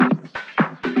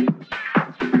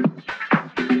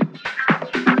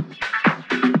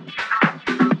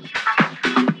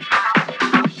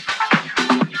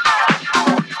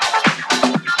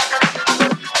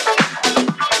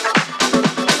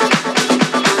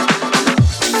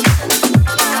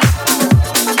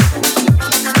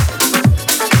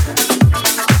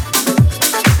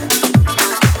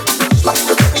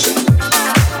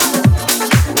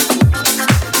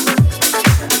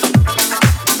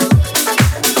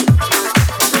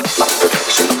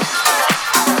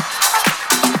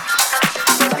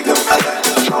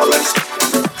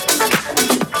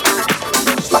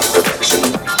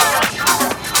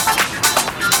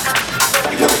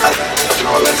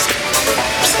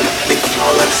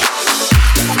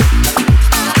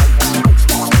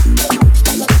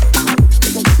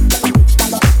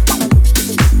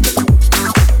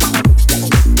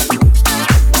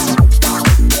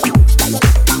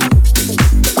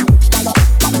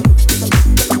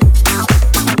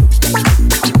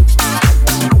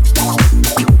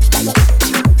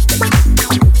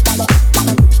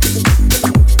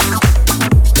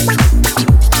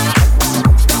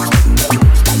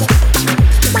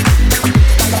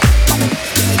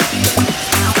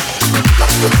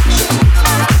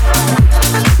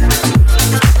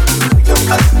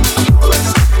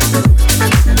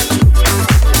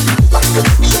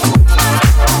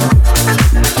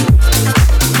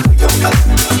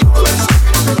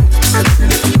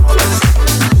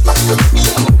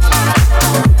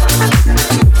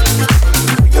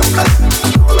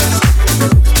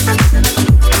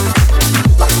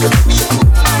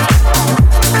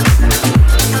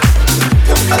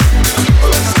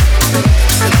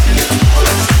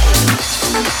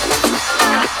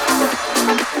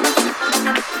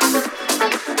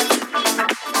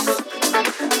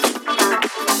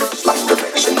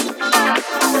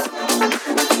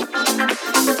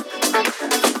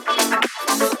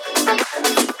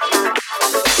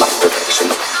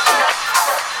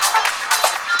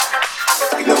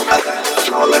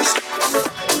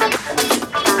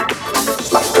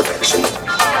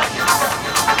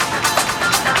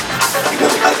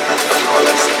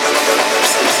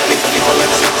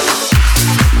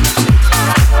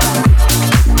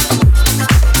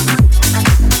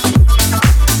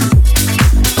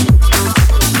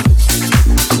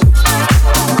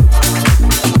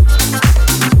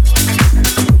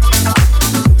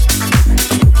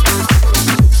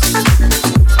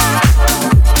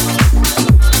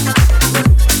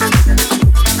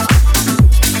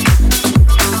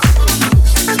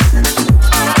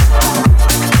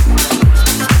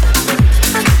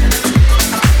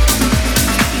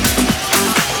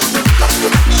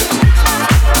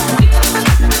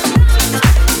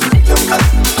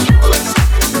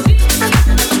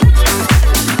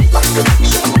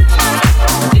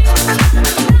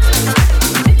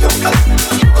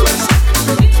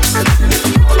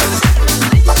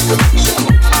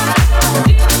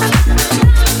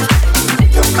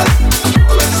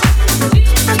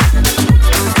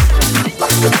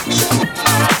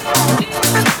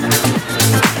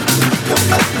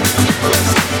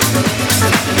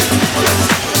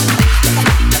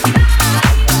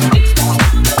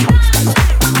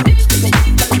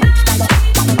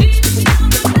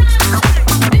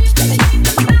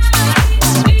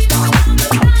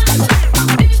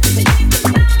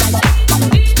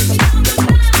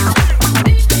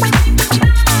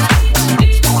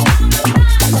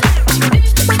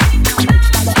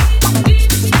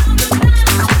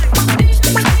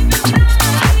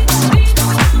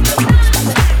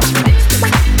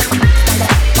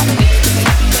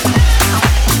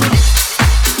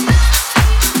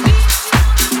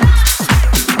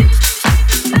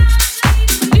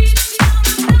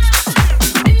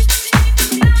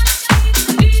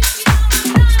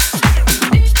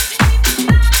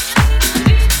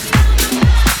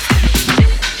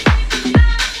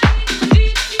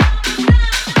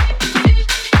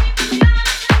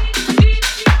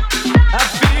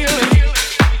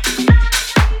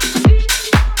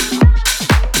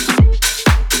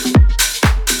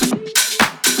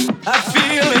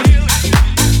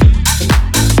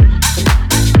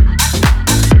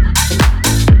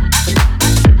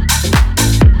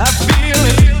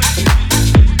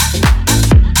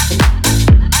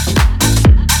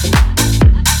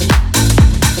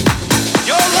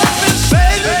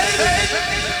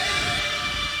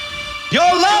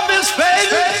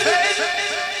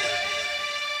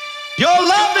Your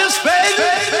love is fading.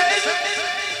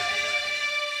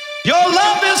 Your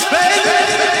love is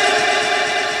fading.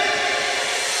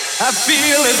 I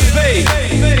feel it fade.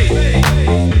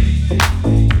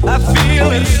 I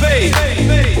feel it fade.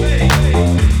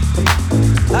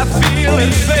 I feel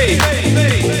it fade.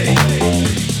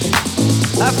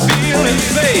 I feel it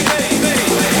fade.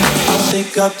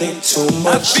 I think too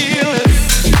much. I feel it.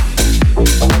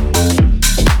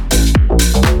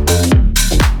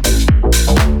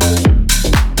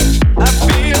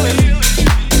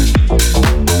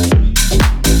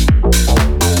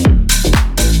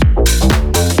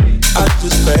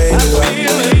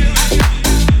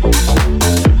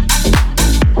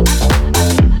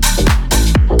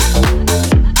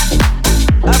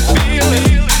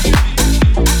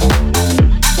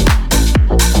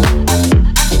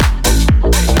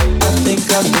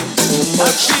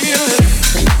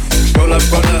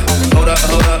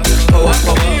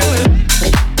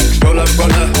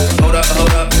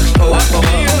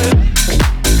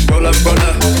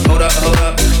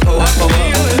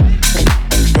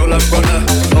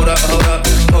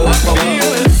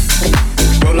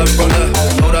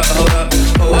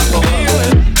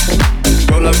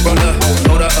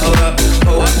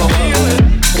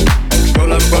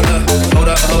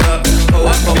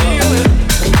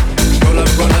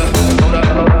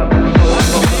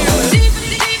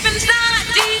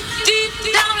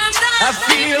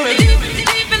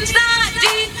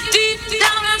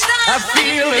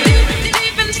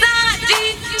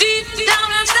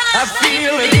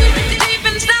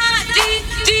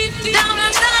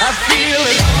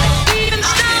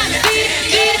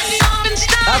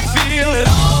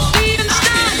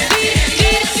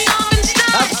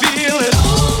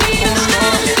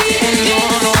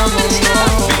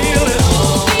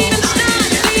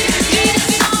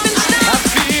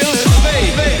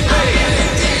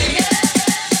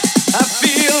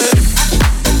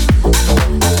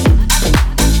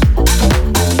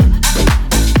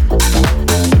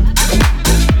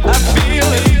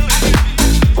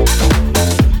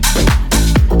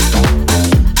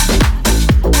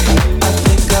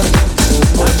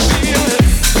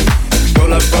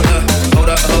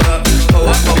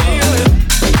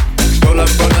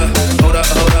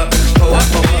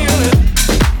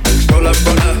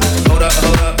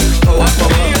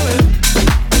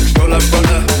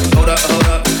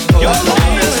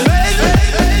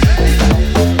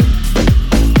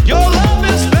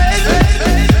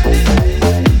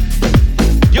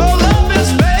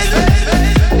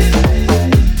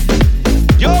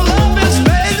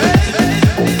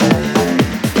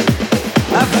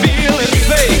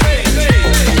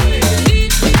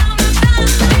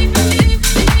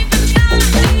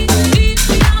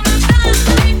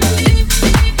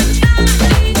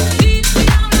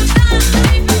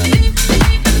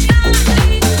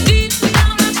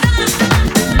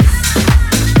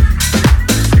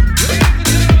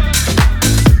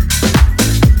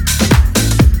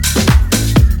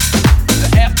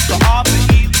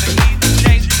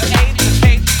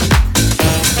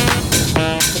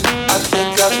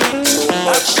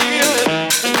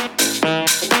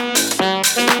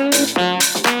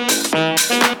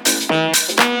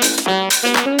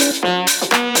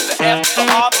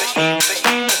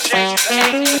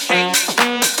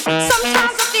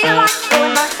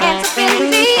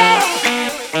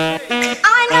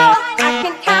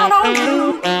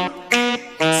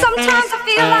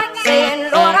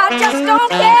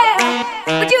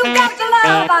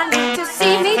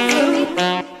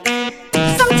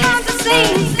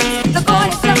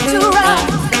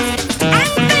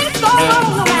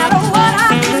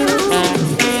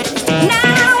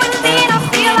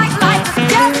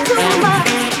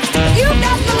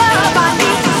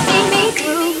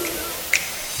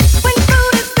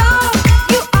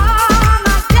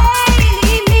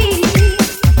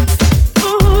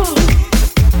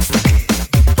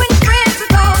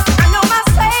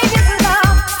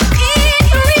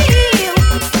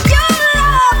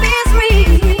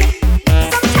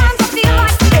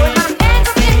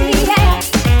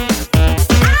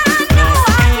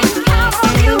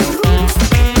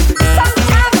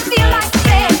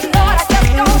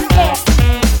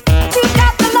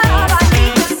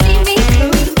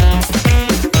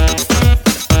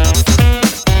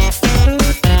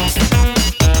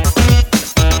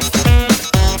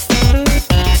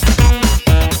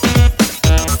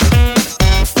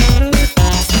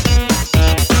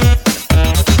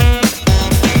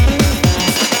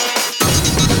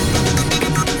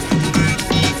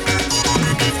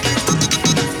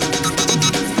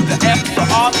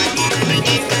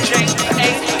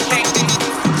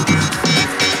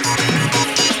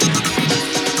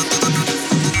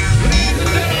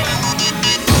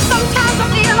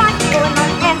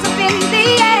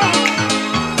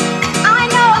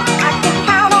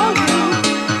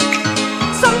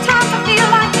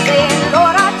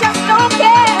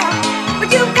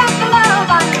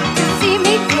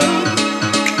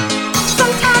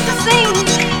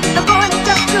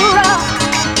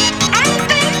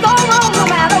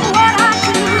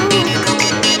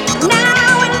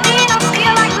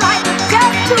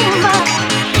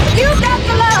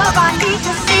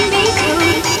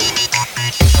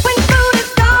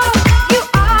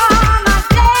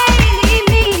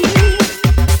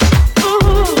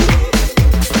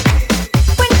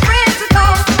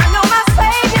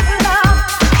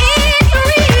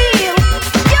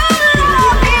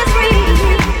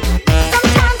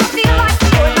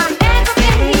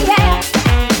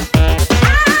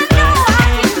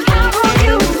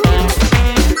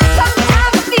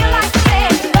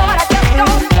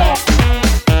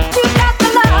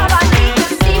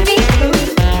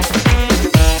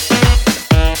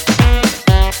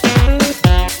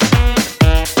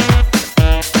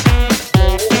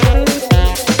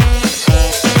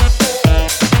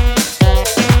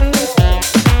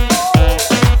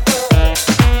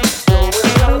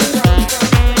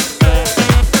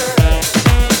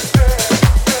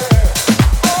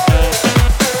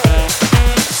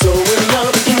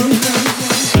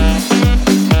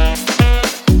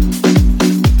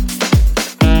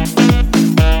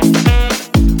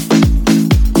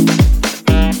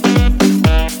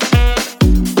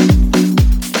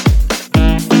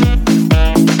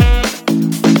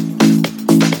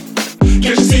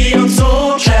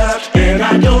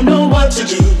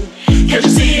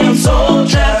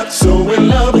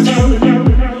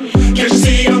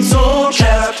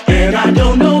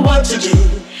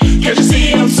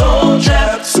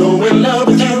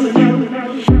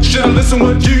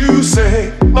 what you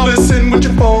say, or listen what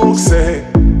your folks say.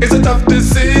 It's a tough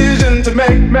decision to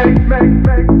make.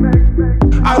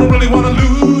 I don't really wanna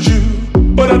lose you,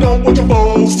 but I don't want your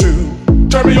folks to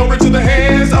turn me over to the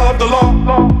hands of the law.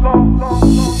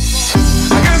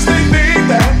 I guess they think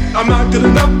that I'm not good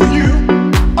enough for you.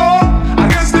 Oh, I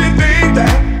guess they think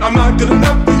that I'm not good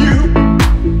enough for you.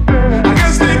 I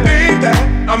guess they think that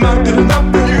I'm not good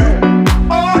enough for you.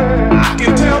 Oh, I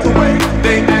can tell the way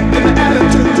they act and the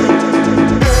attitude.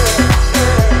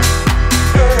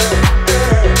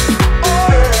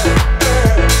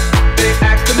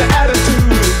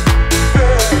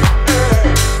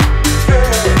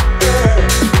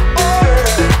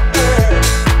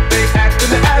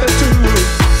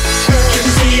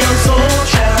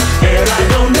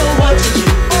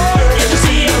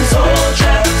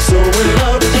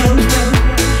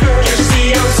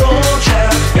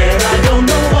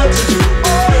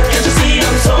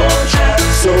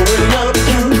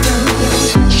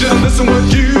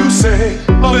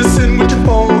 Listen what your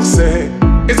folks say.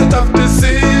 It's a tough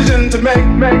decision to make.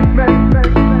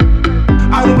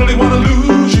 I don't really wanna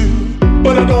lose you,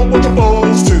 but I don't want your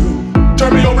folks to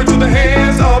turn me over to the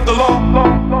hands of the law.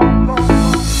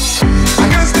 I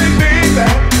guess they think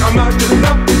that I'm not good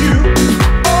enough for you.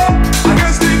 Oh, I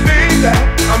guess they think that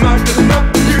I'm not good enough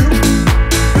for you.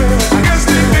 I guess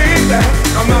they think that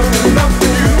I'm not good enough for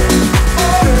you.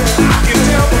 Oh, I can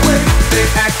tell the way they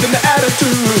act and the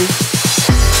attitude.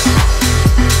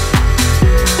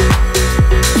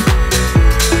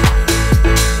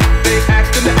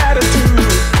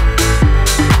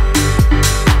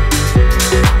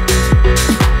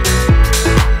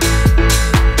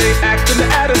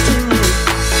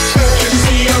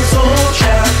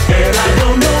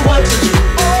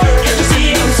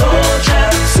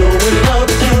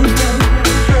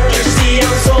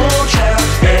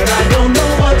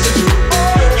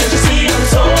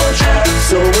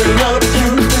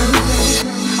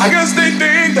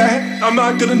 I'm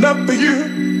not good enough for you.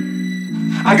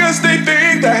 I guess they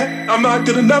think that I'm not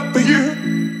good enough for you.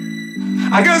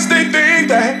 I guess they think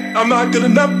that I'm not good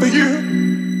enough for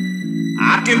you.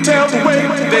 I can tell the way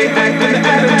they act and the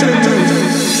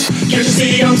attitude. Can't you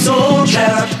see I'm so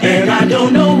trapped and I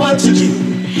don't know what to do?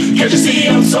 Can't you see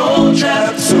I'm so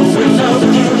trapped, so in love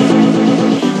with you?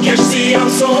 Can't you see I'm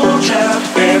so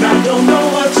trapped and I don't know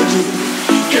what to do?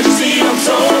 Can't you see I'm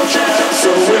so trapped,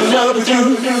 so in love with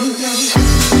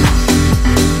you?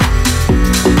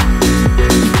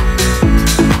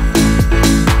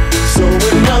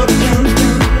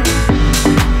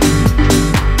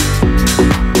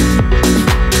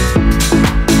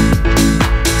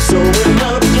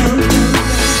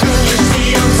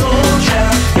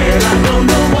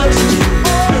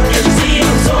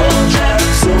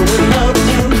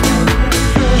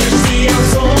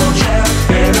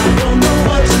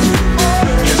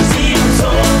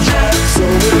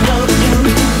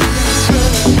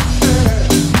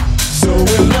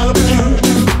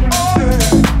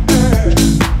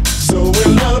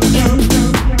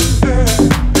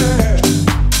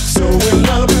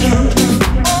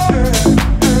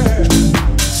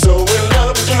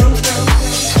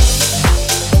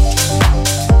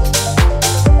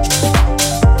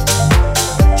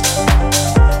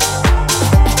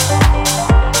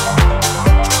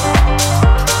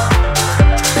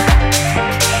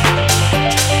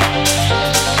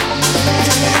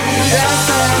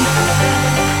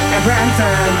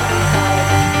 Prancin',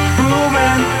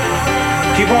 grooving,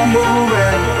 keep on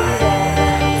moving,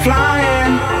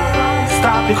 flying,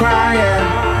 stop your crying,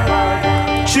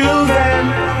 choosing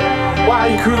while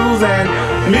you're cruising.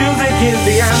 Music is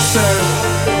the answer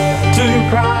to your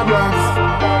problems.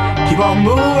 Keep on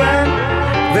moving,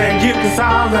 then you can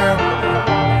solve them.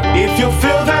 If you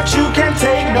feel that you can't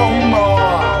take no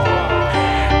more,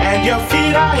 and your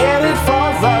feet are headed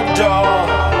for the door,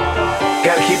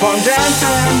 gotta keep on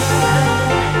dancing.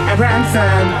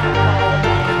 Prancing,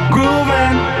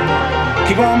 grooving,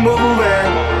 keep on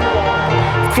moving,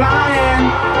 flying,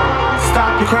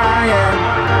 stop your crying,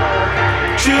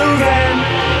 choosing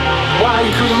while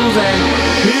you're cruising.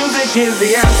 Music is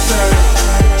the answer.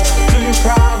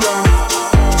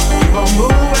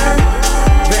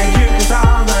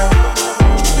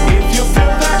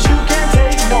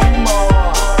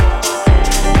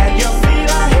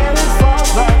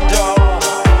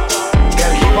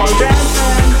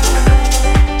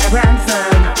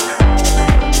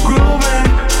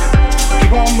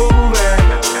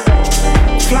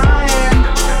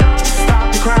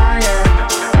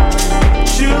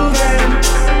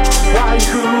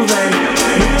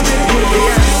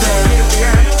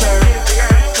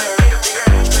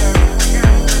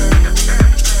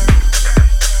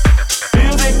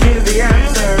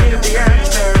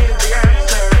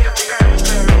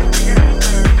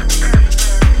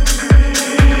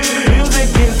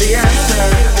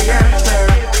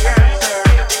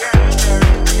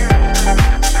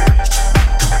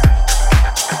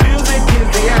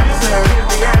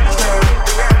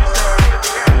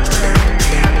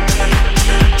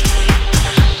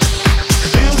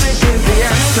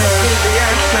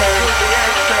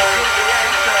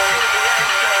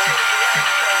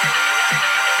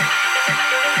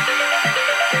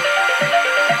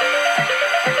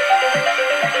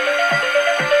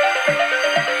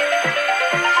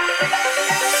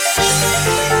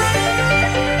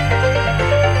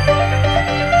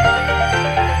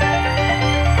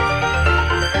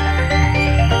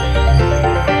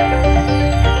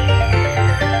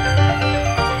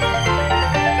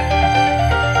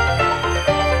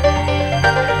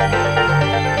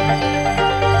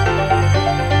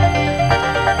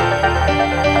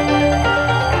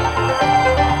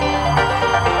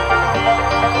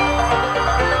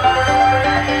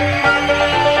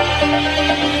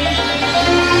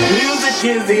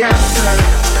 the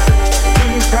answer.